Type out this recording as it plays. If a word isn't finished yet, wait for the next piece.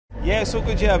Yeah, it's all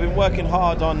good. Yeah, I've been working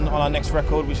hard on our next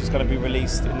record, which is going to be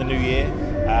released in the new year.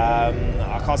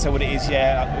 I can't say what it is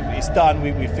yet. It's done.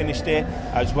 We finished it.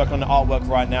 I'm just working on the artwork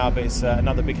right now, but it's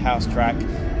another big house track.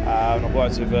 I've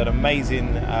worked with an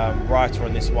amazing writer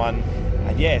on this one.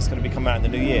 And yeah, it's going to be coming out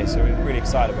in the new year, so we're really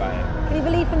excited about it. Can you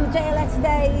believe from the JLS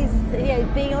days,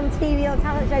 being on TV on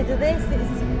talent show to this,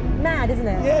 it's mad, isn't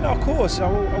it? Yeah, no, of course.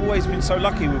 I've always been so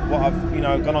lucky with what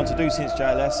I've, gone on to do since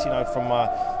JLS. From my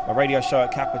radio show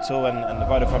at Capital and the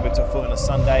Vodafone Big Top 40 on a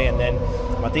Sunday, and then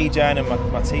my DJing and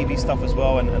my TV stuff as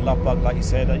well, and Love Bug, like you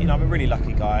said. I'm a really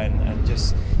lucky guy, and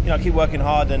just keep working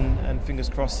hard, and fingers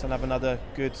crossed I'll have another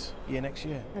good year next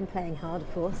year. And playing hard,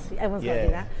 of course. Everyone's got to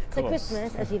do that. So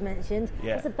Christmas, as you've mentioned,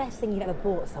 what's the best thing you've ever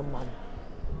bought someone?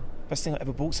 Best thing I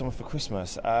ever bought someone for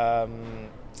Christmas?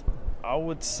 I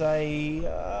would say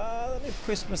if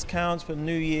Christmas counts, but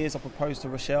New Year's I proposed to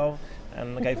Rochelle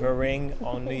and I gave her a ring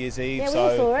on New Year's Eve. Yeah, we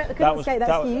saw it. That was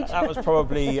huge. That was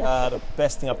probably the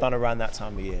best thing I've done around that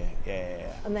time of year.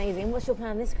 Yeah. Amazing. What's your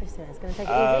plan this Christmas? Going to take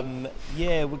it easy?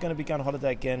 Yeah, we're going to be going on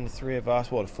holiday again. The three of us,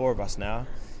 the four of us now.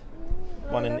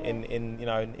 One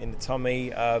in the Tommy.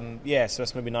 So that's going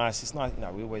to be nice. It's nice.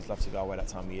 We always love to go away that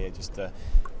time of year. Just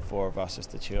four of us,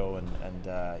 just to chill and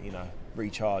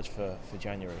recharge for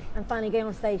January. And finally, going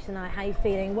on stage tonight, how are you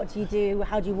feeling? What do you do?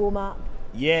 How do you warm up?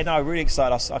 Yeah, really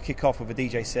excited. I'll kick off with a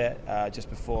DJ set just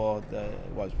before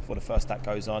the first act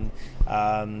goes on.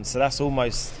 So that's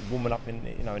almost warming up in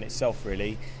itself,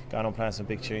 really. Going on playing some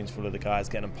big tunes for all of the guys,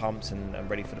 getting them pumped and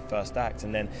ready for the first act.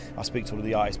 And then I'll speak to all of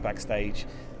the artists backstage.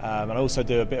 And I also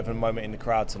do a bit of a moment in the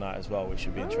crowd tonight as well, which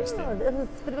should be interesting. There's a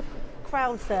bit of a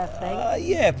crowd surf thing.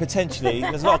 Yeah, potentially.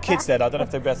 There's a lot of kids there. I don't know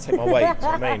if they'll be able to take my weight. Do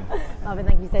you know what I mean? Marvin,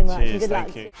 thank you so much. Cheers, Good luck.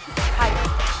 Thank you. Hi.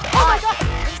 Oh my God!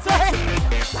 Sorry.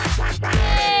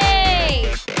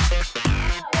 Hey!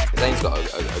 Zane's got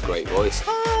a great voice.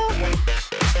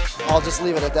 I'll just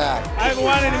leave it at that. I've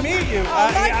wanted to meet you. We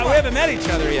haven't met each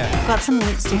other yet. Got some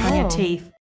lipstick on your teeth.